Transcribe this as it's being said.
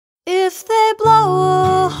If they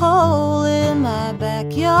blow a hole in my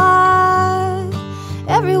backyard,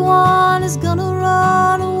 everyone is gonna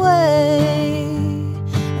run away,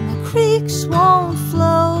 and the creeks won't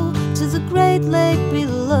flow to the great lake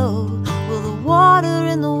below. Will the water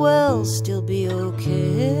in the well still be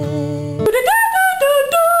okay?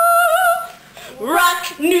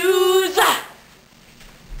 Rock news!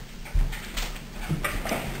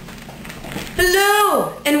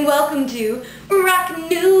 Hello, and welcome to Rock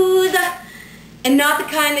News! And not the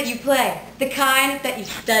kind that you play, the kind that you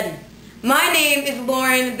study. My name is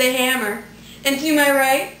Lauren the Hammer, and to my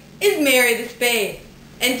right is Mary the Spade.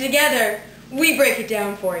 And together, we break it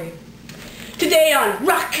down for you. Today on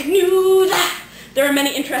Rock News, there are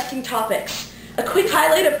many interesting topics. A quick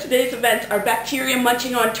highlight of today's events are bacteria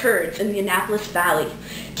munching on turds in the Annapolis Valley,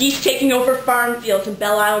 geese taking over farm fields in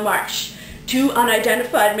Belle Isle Marsh, 2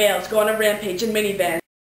 unidentified males go on a rampage in minivans.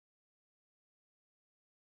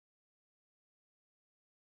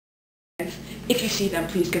 If you see them,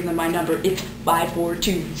 please give them my number. It's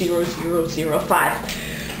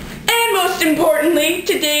 542-0005. And most importantly,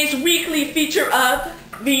 today's weekly feature of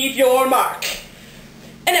Leave Your Mark.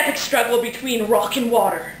 An epic struggle between rock and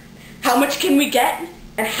water. How much can we get,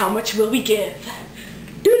 and how much will we give?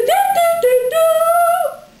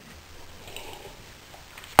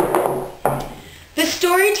 The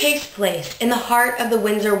story takes place in the heart of the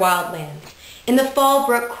Windsor wildlands, in the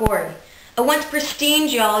Fallbrook Quarry, a once pristine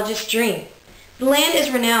geologist's dream. The land is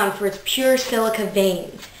renowned for its pure silica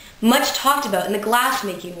veins, much talked about in the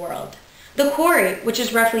glass-making world. The quarry, which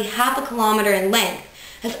is roughly half a kilometer in length,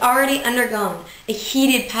 has already undergone a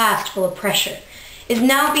heated past full of pressure, is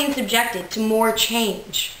now being subjected to more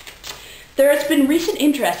change. There has been recent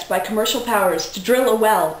interest by commercial powers to drill a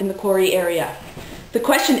well in the quarry area. The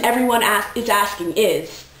question everyone is asking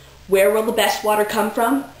is, where will the best water come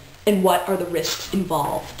from, and what are the risks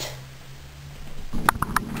involved?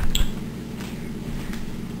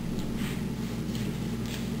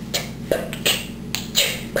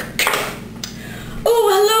 Oh,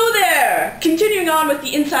 hello there! Continuing on with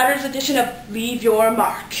the Insider's edition of Leave Your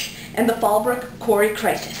Mark and the Fallbrook Quarry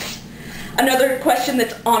Crisis. Another question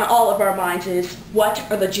that's on all of our minds is, what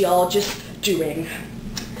are the geologists doing?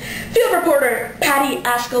 Field reporter Patty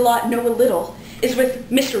Ask-A-Lot-Know-A-Little is with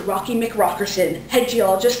Mr. Rocky McRockerson, head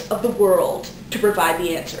geologist of the world, to provide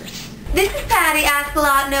the answers. This is Patty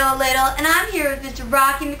Ask-A-Lot-Know-A-Little, and I'm here with Mr.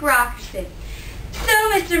 Rocky McRockerson. So,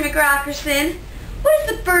 Mr. McRockerson, what is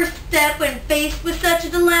the first step when faced with such a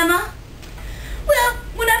dilemma? Well,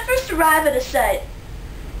 when I first arrive at a site,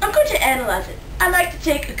 I'm going to analyze it. I like to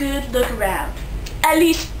take a good look around, at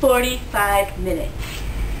least 45 minutes.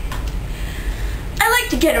 I like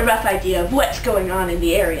to get a rough idea of what's going on in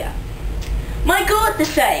the area. My goal at the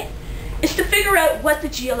site is to figure out what the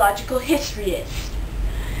geological history is.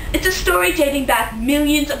 It's a story dating back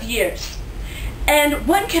millions of years, and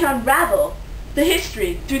one can unravel the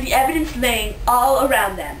history through the evidence laying all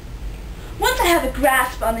around them. Once I have a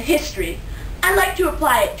grasp on the history, I like to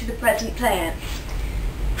apply it to the present plans.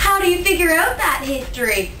 How do you figure out that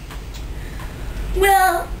history?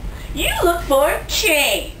 Well, you look for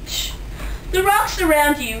change. The rocks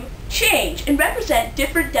around you change and represent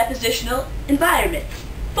different depositional environments.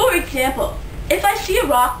 For example, if I see a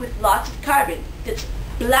rock with lots of carbon that's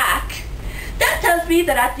black, that tells me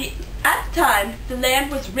that at the time the land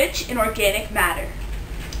was rich in organic matter.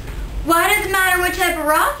 Why does it matter what type of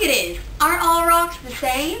rock it is? Aren't all rocks the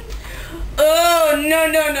same? Oh,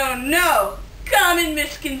 no. Common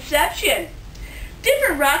misconception.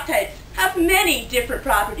 Different rock types have many different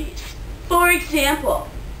properties. For example,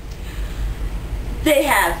 they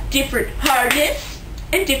have different hardness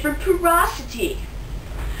and different porosity.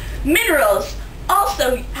 Minerals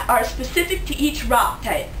also are specific to each rock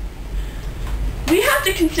type. We have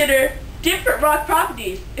to consider different rock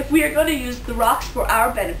properties if we are going to use the rocks for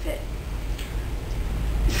our benefit.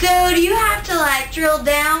 So do you have to drill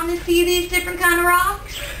down to see these different kind of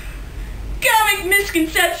rocks? Common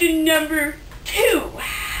misconception number 2.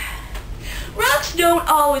 Rocks don't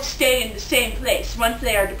always stay in the same place once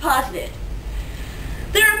they are deposited.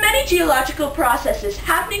 There are many geological processes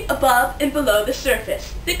happening above and below the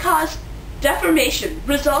surface that cause deformation,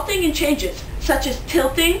 resulting in changes such as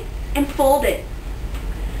tilting and folding.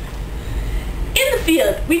 In the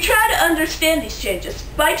field, we try to understand these changes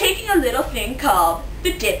by taking a little thing called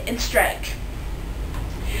the dip and strike.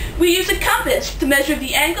 We use a compass to measure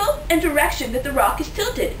the angle and direction that the rock is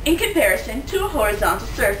tilted in comparison to a horizontal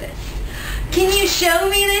surface. Can you show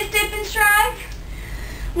me this dip and strike?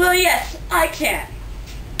 Well, yes, I can.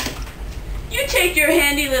 You take your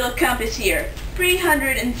handy little compass here,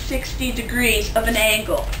 360 degrees of an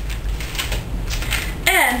angle.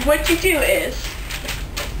 And what you do is,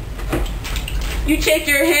 you take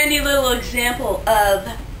your handy little example of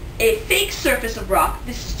a fake surface of rock.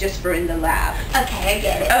 This is just for in the lab. Okay, I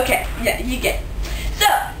get it. Okay, yeah, you get it. So,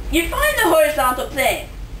 you find the horizontal plane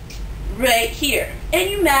right here, and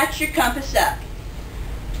you match your compass up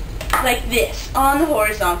like this on the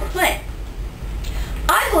horizontal plane.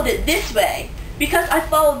 I hold it this way because I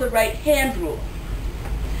follow the right hand rule.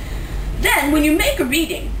 Then, when you make a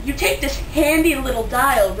reading, you take this handy little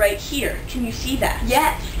dial right here. Can you see that?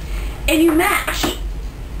 Yes. And you match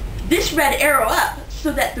this red arrow up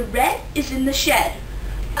so that the red is in the shed.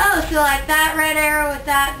 Oh, so like that red arrow with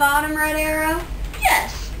that bottom red arrow?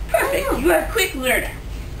 Yes, perfect. Oh. You are a quick learner.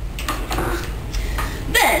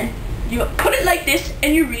 Then, you put it like this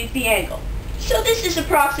and you read the angle. So this is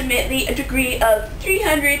approximately a degree of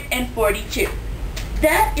 342.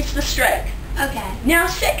 That is the strike. Okay. Now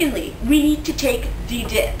secondly, we need to take the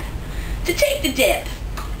dip. To take the dip,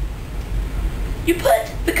 you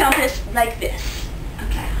put the compass like this.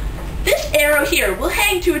 Okay. This arrow here will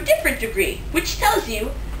hang to a different degree, which tells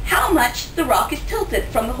you how much the rock is tilted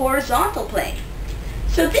from the horizontal plane.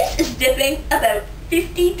 So this is dipping about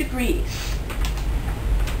 50 degrees.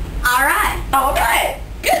 Alright. Alright,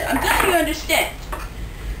 good, I'm glad you understand.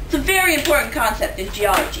 It's a very important concept in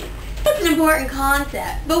geology. That's an important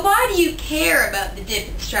concept. But why do you care about the dip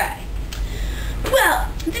and strike? Well,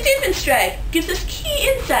 the dip and strike gives us key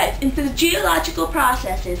insights into the geological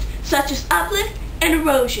processes such as uplift and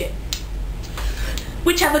erosion,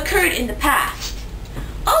 which have occurred in the past.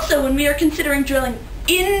 Also, when we are considering drilling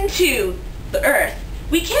into the earth,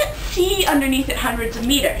 we can't see underneath it hundreds of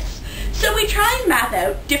meters. So we try and map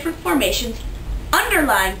out different formations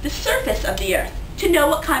underlying the surface of the earth to know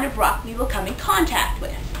what kind of rock we will come in contact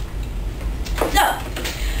with. So,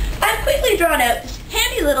 I've quickly drawn out this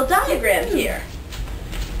handy little diagram here.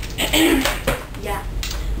 Yeah.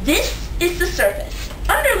 This is the surface.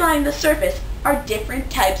 Underlying the surface are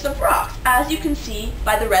different types of rocks, as you can see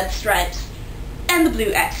by the red stripes and the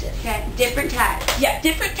blue X's. Okay, different types. Yeah,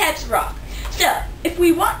 different types of rock. So, if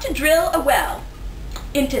we want to drill a well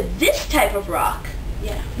into this type of rock,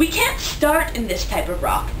 Yeah. we can't start in this type of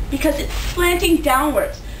rock because it's slanting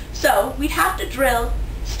downwards. So, we'd have to drill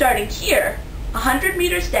starting here, 100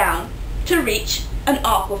 meters down, to reach an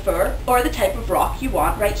aquifer or the type of rock you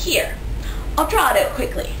want right here. I'll draw it out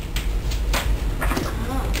quickly.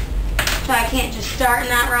 Oh. So I can't just start in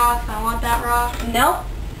that rock if I want that rock? Nope,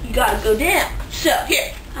 you gotta go down. So,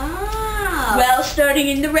 here. Oh. Well, starting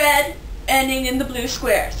in the red, ending in the blue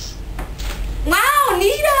squares. Wow,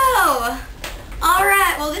 neato!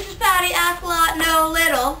 Alright, well this is Patty, Ask a Lot, Know a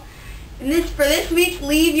Little. And for this week's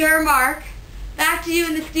Leave Your Mark. Back to you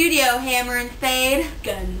in the studio, Hammer and Spade.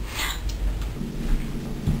 Gun.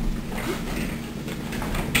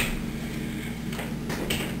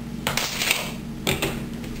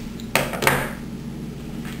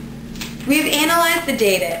 We have analyzed the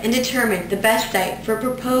data and determined the best site for a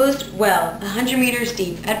proposed well 100 meters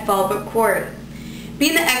deep at Fallbrook Quarry.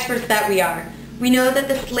 Being the experts that we know that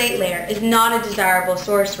the slate layer is not a desirable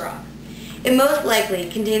source rock. It most likely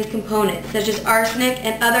contains components such as arsenic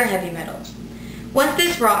and other heavy metals. Once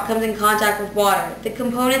this rock comes in contact with water, the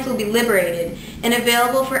components will be liberated and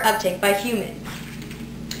available for uptake by humans.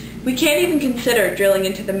 We can't even consider drilling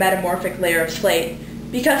into the metamorphic layer of slate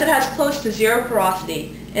because it has close to zero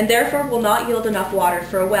porosity and therefore will not yield enough water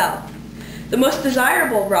for a well. The most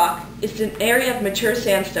desirable rock is an area of mature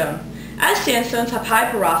sandstone, as sandstones have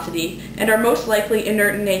high porosity and are most likely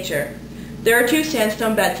inert in nature. There are 2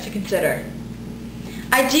 sandstone beds to consider.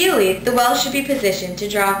 Ideally, the well should be positioned to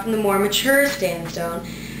draw from the more mature sandstone,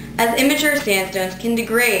 as immature sandstones can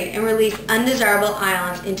degrade and release undesirable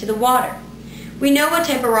ions into the water. We know what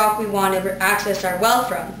type of rock we want to access our well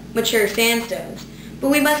from, mature sandstones, but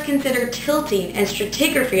we must consider tilting and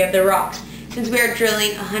stratigraphy of the rocks since we are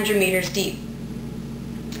drilling 100 meters deep.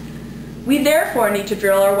 We therefore need to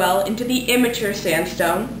drill our well into the immature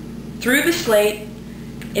sandstone, through the slate,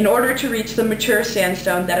 in order to reach the mature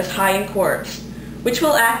sandstone that is high in quartz, which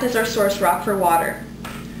will act as our source rock for water.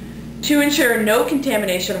 To ensure no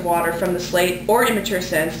contamination of water from the slate or immature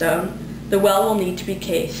sandstone, the well will need to be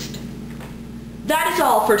cased. That is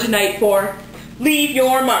all for tonight for Leave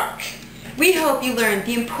Your Mark. We hope you learned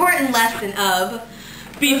the important lesson of,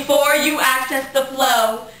 before you access the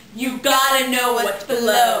flow, you gotta know what's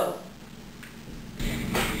below.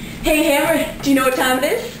 Hey Hammer, do you know what time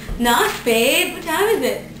it is? Nah, Spade, what time is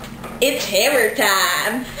it? It's hammer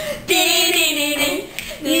time. Ding ding ding ding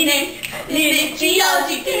ding ding ding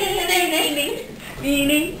geology. Ding ding ding ding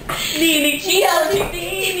ding ding geology. Ding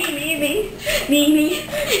ding ding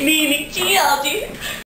ding ding geology.